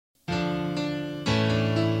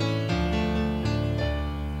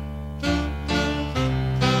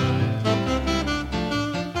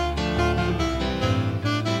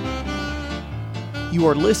You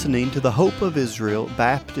are listening to the Hope of Israel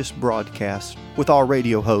Baptist broadcast with our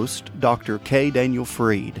radio host, Dr. K. Daniel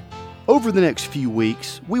Freed. Over the next few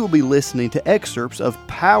weeks, we will be listening to excerpts of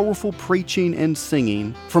powerful preaching and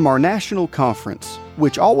singing from our national conference,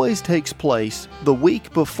 which always takes place the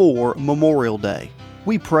week before Memorial Day.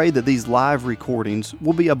 We pray that these live recordings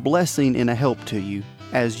will be a blessing and a help to you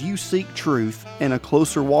as you seek truth and a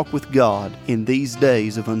closer walk with God in these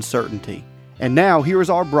days of uncertainty. And now, here is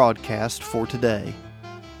our broadcast for today.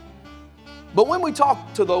 But when we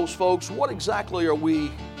talk to those folks, what message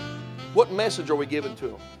are we giving to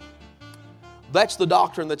them? That's the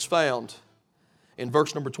doctrine that's found in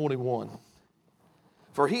verse number 21.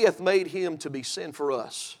 For he hath made him to be sin for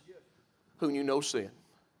us, who knew no sin,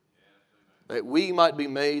 that we might be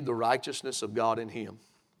made the righteousness of God in him.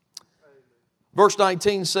 Verse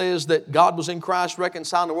 19 says that God was in Christ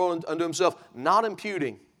reconciling the world unto himself, not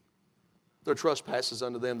imputing their trespasses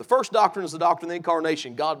unto them. The first doctrine is the doctrine of the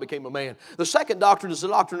incarnation. God became a man. The second doctrine is the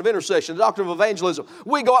doctrine of intercession, the doctrine of evangelism.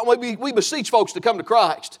 We go out and we beseech folks to come to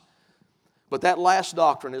Christ. But that last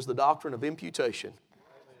doctrine is the doctrine of imputation.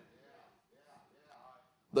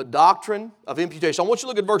 The doctrine of imputation. I want you to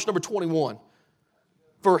look at verse number 21.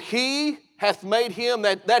 For he hath made him,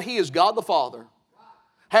 that he is God the Father,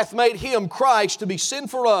 hath made him, Christ, to be sin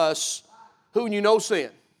for us who knew no sin,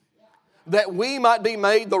 that we might be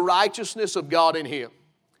made the righteousness of God in him.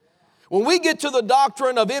 When we get to the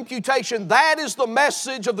doctrine of imputation, that is the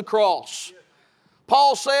message of the cross.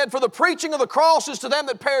 Paul said, for the preaching of the cross is to them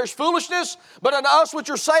that perish foolishness, but unto us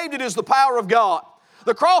which are saved it is the power of God.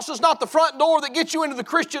 The cross is not the front door that gets you into the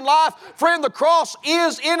Christian life. Friend, the cross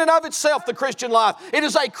is in and of itself the Christian life. It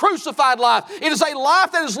is a crucified life. It is a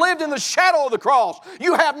life that is lived in the shadow of the cross.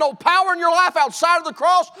 You have no power in your life outside of the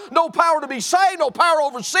cross, no power to be saved, no power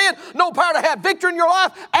over sin, no power to have victory in your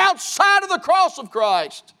life outside of the cross of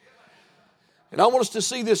Christ. And I want us to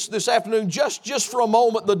see this afternoon, just for a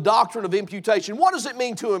moment, the doctrine of imputation. What does it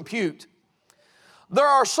mean to impute? There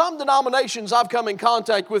are some denominations I've come in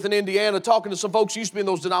contact with in Indiana, talking to some folks who used to be in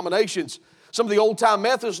those denominations, some of the old-time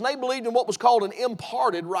Methodists, and they believed in what was called an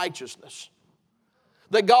imparted righteousness.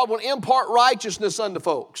 That God would impart righteousness unto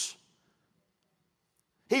folks.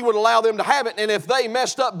 He would allow them to have it, and if they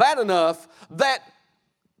messed up bad enough, that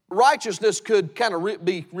righteousness could kind of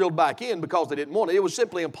be reeled back in because they didn't want it. It was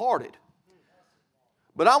simply imparted.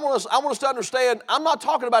 But I want us to understand, I'm not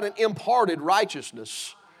talking about an imparted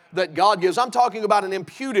righteousness that God gives. I'm talking about an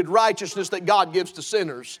imputed righteousness that God gives to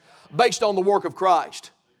sinners based on the work of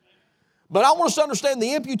Christ. But I want us to understand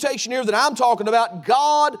the imputation here that I'm talking about.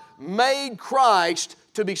 God made Christ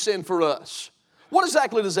to be sin for us. What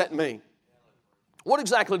exactly does that mean? What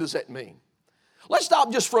exactly does that mean? Let's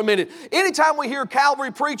stop just for a minute. Anytime we hear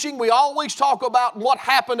Calvary preaching, we always talk about what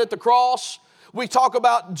happened at the cross. We talk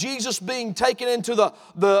about Jesus being taken into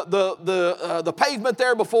the pavement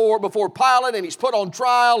there before Pilate, and he's put on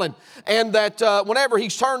trial, and that whenever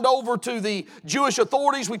he's turned over to the Jewish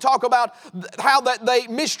authorities, we talk about how that they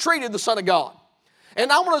mistreated the Son of God. And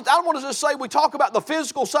I want to just say, we talk about the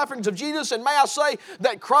physical sufferings of Jesus, and may I say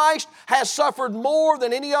that Christ has suffered more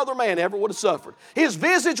than any other man ever would have suffered. His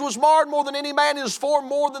visage was marred more than any man, his form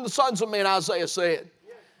more than the sons of men, Isaiah said.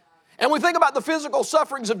 And we think about the physical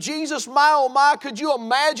sufferings of Jesus. My, oh my, could you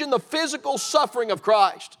imagine the physical suffering of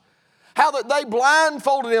Christ? How that they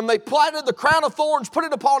blindfolded him, they planted the crown of thorns, put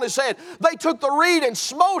it upon his head. They took the reed and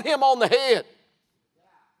smote him on the head.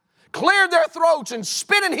 Cleared their throats and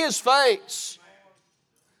spit in his face.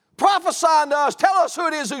 Prophesying to us, tell us who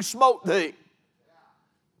it is who smote thee.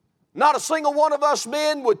 Not a single one of us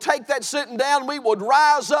men would take that sitting down. We would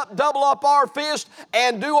rise up, double up our fist,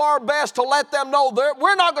 and do our best to let them know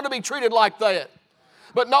we're not going to be treated like that.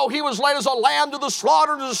 But no, he was led as a lamb to the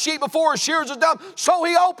slaughter, as a sheep before his shears is dumb, so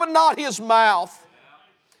he opened not his mouth.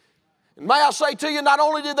 And may I say to you, not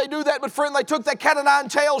only did they do that, but friend, they took that cat of nine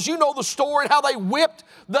tails. You know the story, how they whipped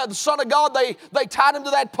the Son of God. They tied him to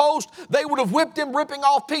that post. They would have whipped him, ripping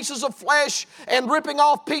off pieces of flesh and ripping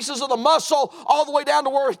off pieces of the muscle, all the way down to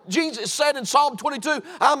where Jesus said in Psalm 22,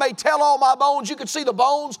 I may tell all my bones. You could see the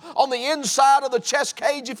bones on the inside of the chest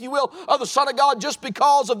cage, if you will, of the Son of God, just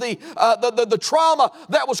because of the trauma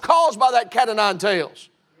that was caused by that cat of nine tails.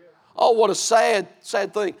 Oh, what a sad,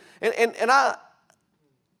 sad thing. And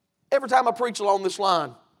every time I preach along this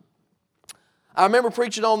line, I remember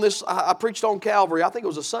preaching on this, I preached on Calvary, I think it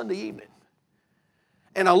was a Sunday evening.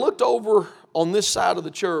 And I looked over on this side of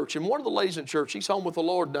the church, and one of the ladies in church, she's home with the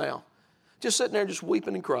Lord now, just sitting there just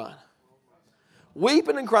weeping and crying.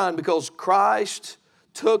 Weeping and crying because Christ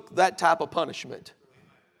took that type of punishment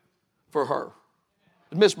for her.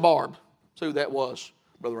 Miss Barb, that's who that was,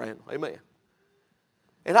 Brother Randall. Amen.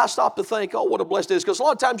 And I stopped to think, oh, what a blessed it is. Because a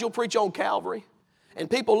lot of times you'll preach on Calvary, and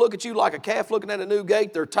people look at you like a calf looking at a new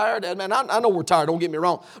gate. They're tired. And man, I know we're tired, don't get me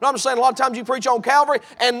wrong. But I'm just saying a lot of times you preach on Calvary,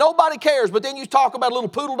 and nobody cares. But then you talk about a little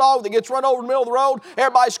poodle dog that gets run over in the middle of the road.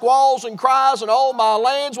 Everybody squalls and cries, and oh, my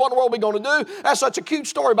lands, what in the world are we going to do? That's such a cute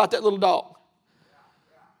story about that little dog.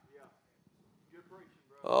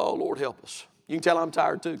 Oh, Lord help us. You can tell I'm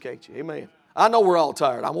tired too, can't you? Amen. I know we're all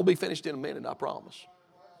tired. I'm going to be finished in a minute, I promise.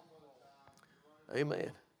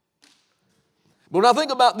 Amen. But when I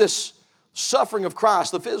think about this suffering of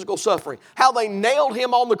Christ, the physical suffering, how they nailed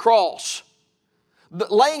Him on the cross,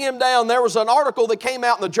 laying Him down, there was an article that came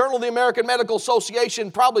out in the Journal of the American Medical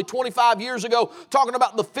Association probably 25 years ago talking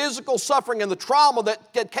about the physical suffering and the trauma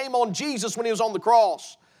that came on Jesus when He was on the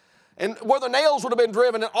cross. And where the nails would have been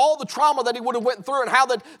driven and all the trauma that He would have went through and how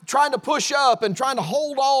that trying to push up and trying to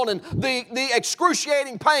hold on and the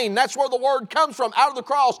excruciating pain. That's where the word comes from, out of the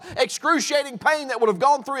cross. Excruciating pain that would have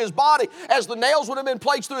gone through His body as the nails would have been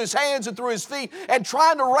placed through His hands and through His feet, and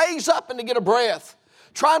trying to raise up and to get a breath.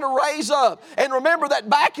 Trying to raise up. And remember, that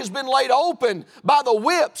back has been laid open by the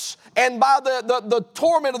whips and by the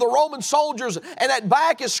torment of the Roman soldiers, and that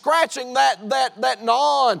back is scratching that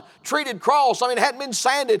non-treated cross. I mean, it hadn't been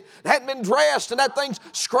sanded, it hadn't been dressed, and that thing's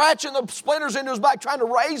scratching the splinters into his back, trying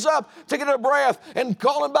to raise up to get a breath, and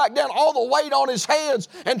calling back down, all the weight on his hands,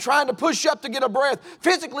 and trying to push up to get a breath.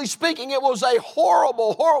 Physically speaking, it was a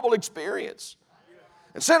horrible, horrible experience.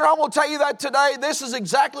 And sinner, I want to tell you that today, this is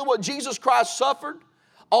exactly what Jesus Christ suffered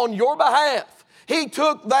on your behalf. He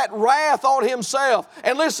took that wrath on Himself.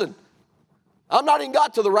 And listen, I'm not even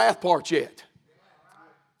got to the wrath part yet.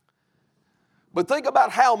 But think about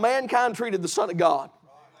how mankind treated the Son of God.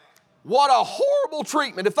 What a horrible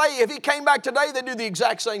treatment. If He came back today, they'd do the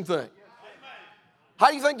exact same thing. How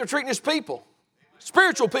do you think they're treating His people?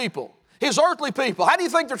 Spiritual people. His earthly people. How do you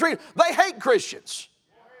think they're treating? They hate Christians.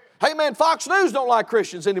 Hey man, Fox News don't like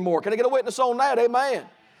Christians anymore. Can I get a witness on that? Amen.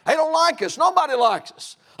 They don't like us. Nobody likes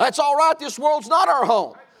us. That's all right. This world's not our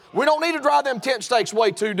home. We don't need to drive them tent stakes way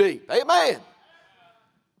too deep. Amen.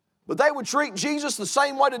 But they would treat Jesus the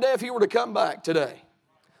same way today if He were to come back today.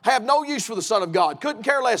 Have no use for the Son of God. Couldn't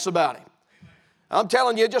care less about Him. I'm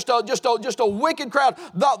telling you, just a wicked crowd.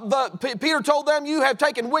 Peter told them, you have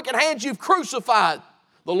taken wicked hands. You've crucified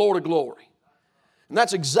the Lord of glory. And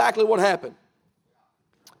that's exactly what happened.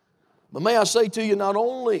 But may I say to you, not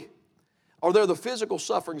only are there the physical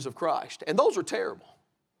sufferings of Christ, and those are terrible.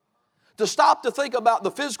 To stop to think about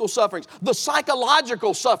the physical sufferings, the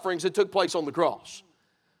psychological sufferings that took place on the cross.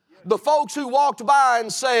 The folks who walked by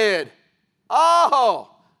and said,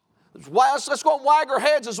 oh, let's go and wag our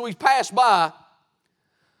heads as we pass by.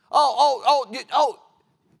 Oh,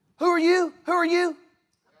 who are you? Who are you?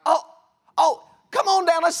 Oh, come on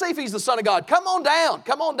down. Let's see if He's the Son of God. Come on down.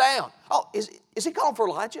 Come on down. Oh, is He calling for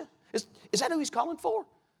Elijah? Is that who He's calling for?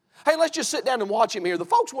 Hey, let's just sit down and watch Him here. The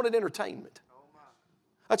folks wanted entertainment.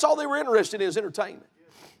 That's all they were interested in, is entertainment.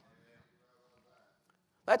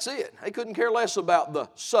 That's it. They couldn't care less about the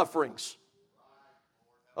sufferings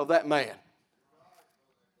of that man.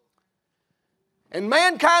 And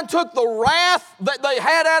mankind took the wrath that they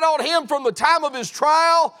had out on Him from the time of His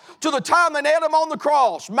trial to the time they nailed Him on the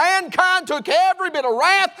cross. Mankind took every bit of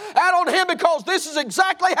wrath out on Him because this is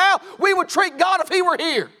exactly how we would treat God if He were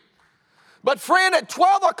here. But friend, at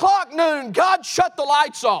 12 o'clock noon, God shut the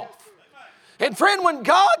lights off. And friend, when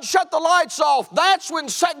God shut the lights off, that's when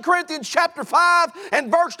 2 Corinthians chapter 5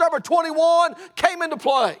 and verse number 21 came into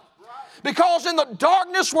play. Because in the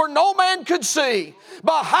darkness where no man could see,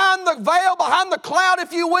 behind the veil, behind the cloud,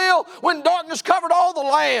 if you will, when darkness covered all the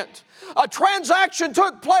land, a transaction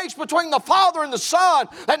took place between the Father and the Son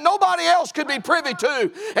that nobody else could be privy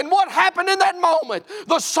to. And what happened in that moment?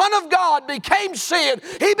 The Son of God became sin.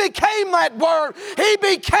 He became that Word. He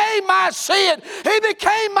became my sin. He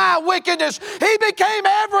became my wickedness. He became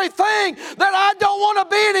everything that I don't want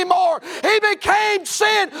to be anymore. He became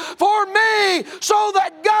sin for me so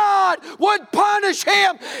that God would punish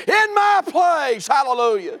Him in my place.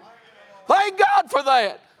 Hallelujah. Thank God for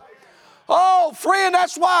that. Oh, friend,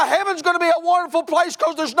 that's why heaven's going to be a wonderful place,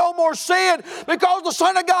 because there's no more sin, because the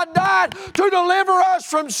Son of God died to deliver us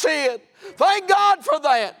from sin. Thank God for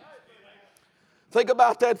that. Think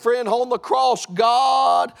about that, friend. On the cross,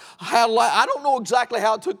 God had, I don't know exactly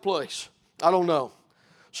how it took place. I don't know.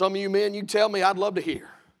 Some of you men, you tell me, I'd love to hear.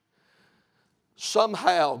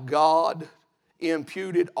 Somehow God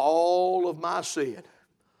imputed all of my sin,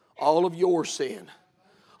 all of your sin,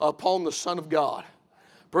 upon the Son of God.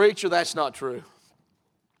 Preacher, that's not true.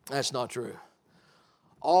 That's not true.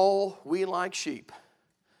 All we like sheep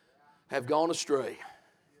have gone astray.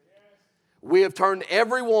 We have turned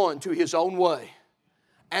everyone to his own way,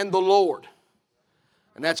 and the Lord.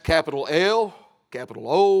 And that's capital L, capital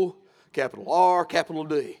O, capital R, capital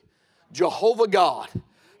D. Jehovah God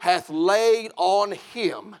hath laid on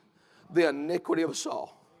him the iniquity of us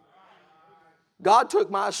all. God took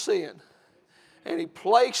my sin and He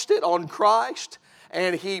placed it on Christ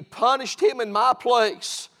and He punished Him in my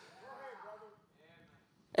place.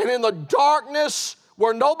 And in the darkness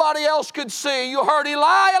where nobody else could see, you heard,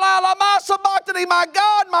 Eli, Eli, lama sabachthani, my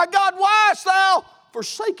God, why hast thou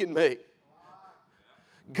forsaken me?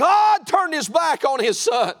 God turned His back on His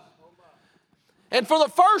Son. And for the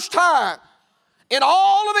first time in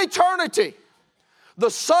all of eternity, the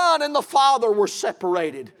Son and the Father were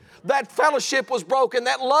separated. That fellowship was broken.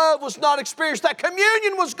 That love was not experienced. That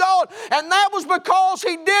communion was gone. And that was because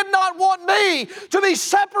He did not want me to be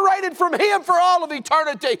separated from Him for all of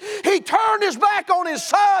eternity. He turned His back on His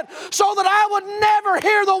Son so that I would never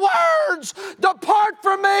hear the words, "Depart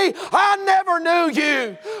from me, I never knew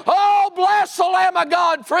you." Oh, bless the Lamb of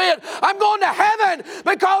God, friend. I'm going to heaven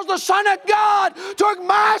because the Son of God took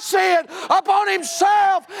my sin upon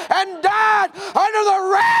Himself and died under the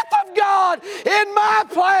wrath of God in my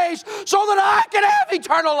place, so that I can have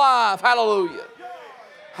eternal life. Hallelujah.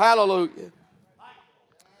 Hallelujah.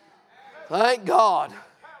 Thank God.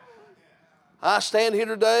 I stand here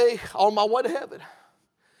today on my way to heaven.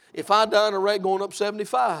 If I die in a wreck going up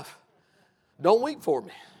 75, don't weep for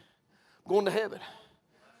me. I'm going to heaven.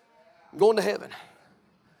 I'm going to heaven.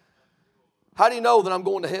 How do you know that I'm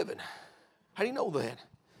going to heaven? How do you know that?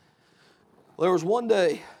 Well, there was one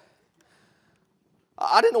day,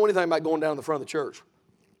 I didn't know anything about going down to the front of the church.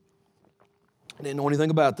 I didn't know anything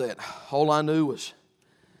about that. All I knew was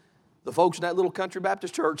the folks in that little country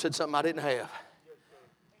Baptist church said something I didn't have.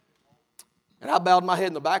 And I bowed my head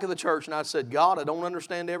in the back of the church and I said, God, I don't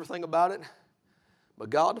understand everything about it, but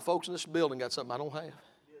God, the folks in this building got something I don't have.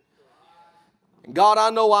 And God, I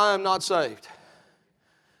know I am not saved.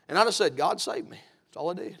 And I just said, God, save me. That's all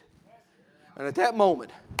I did. And at that moment,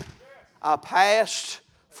 I passed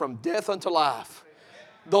from death unto life.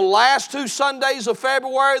 The last 2 Sundays of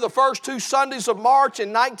February, the first 2 Sundays of March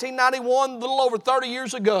in 1991, a little over 30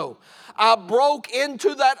 years ago, I broke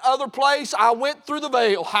into that other place. I went through the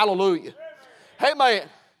veil. Hallelujah. Amen.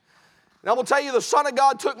 And I'm going to tell you, the Son of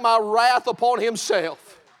God took my wrath upon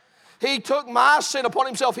Himself. He took my sin upon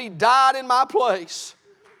Himself. He died in my place.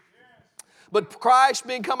 But Christ,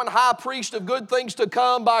 becoming high priest of good things to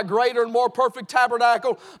come by a greater and more perfect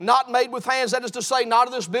tabernacle, not made with hands, that is to say, not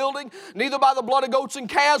of this building, neither by the blood of goats and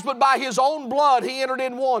calves, but by His own blood He entered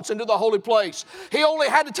in once into the holy place. He only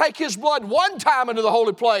had to take His blood one time into the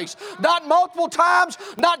holy place, not multiple times,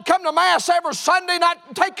 not come to Mass every Sunday,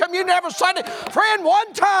 not take communion every Sunday. Friend,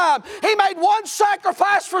 one time He made one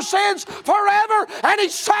sacrifice for sins forever, and He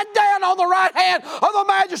sat down on the right hand of the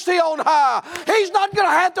Majesty on high. He's not going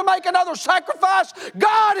to have to make another sacrifice.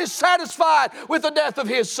 God is satisfied with the death of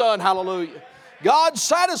His Son. Hallelujah. God's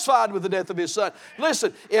satisfied with the death of His Son.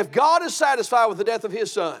 Listen, if God is satisfied with the death of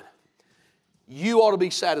His Son, you ought to be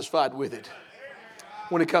satisfied with it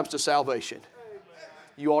when it comes to salvation.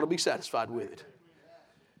 You ought to be satisfied with it.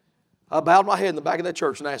 I bowed my head in the back of that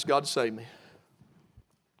church and asked God to save me.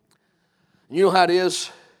 You know how it is?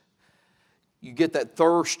 You get that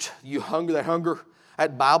thirst, you hunger, that hunger.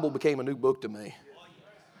 That Bible became a new book to me.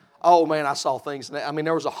 Oh man, I saw things. I mean,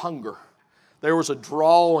 there was a hunger. There was a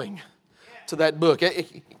drawing to that book.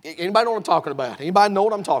 Anybody know what I'm talking about? Anybody know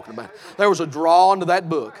what I'm talking about? There was a drawing to that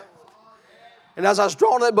book. And as I was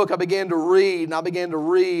drawn to that book, I began to read, and I began to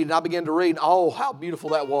read, and I began to read. Oh, how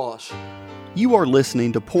beautiful that was. You are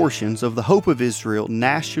listening to portions of the Hope of Israel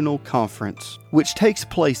National Conference, which takes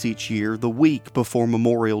place each year the week before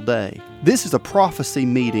Memorial Day. This is a prophecy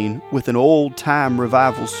meeting with an old-time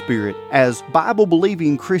revival spirit as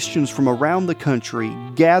Bible-believing Christians from around the country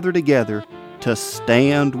gather together to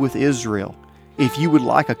stand with Israel. If you would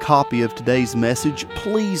like a copy of today's message,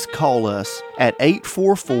 please call us at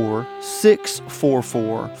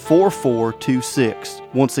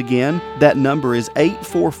 844-644-4426. Once again, that number is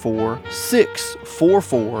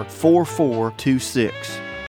 844-644-4426.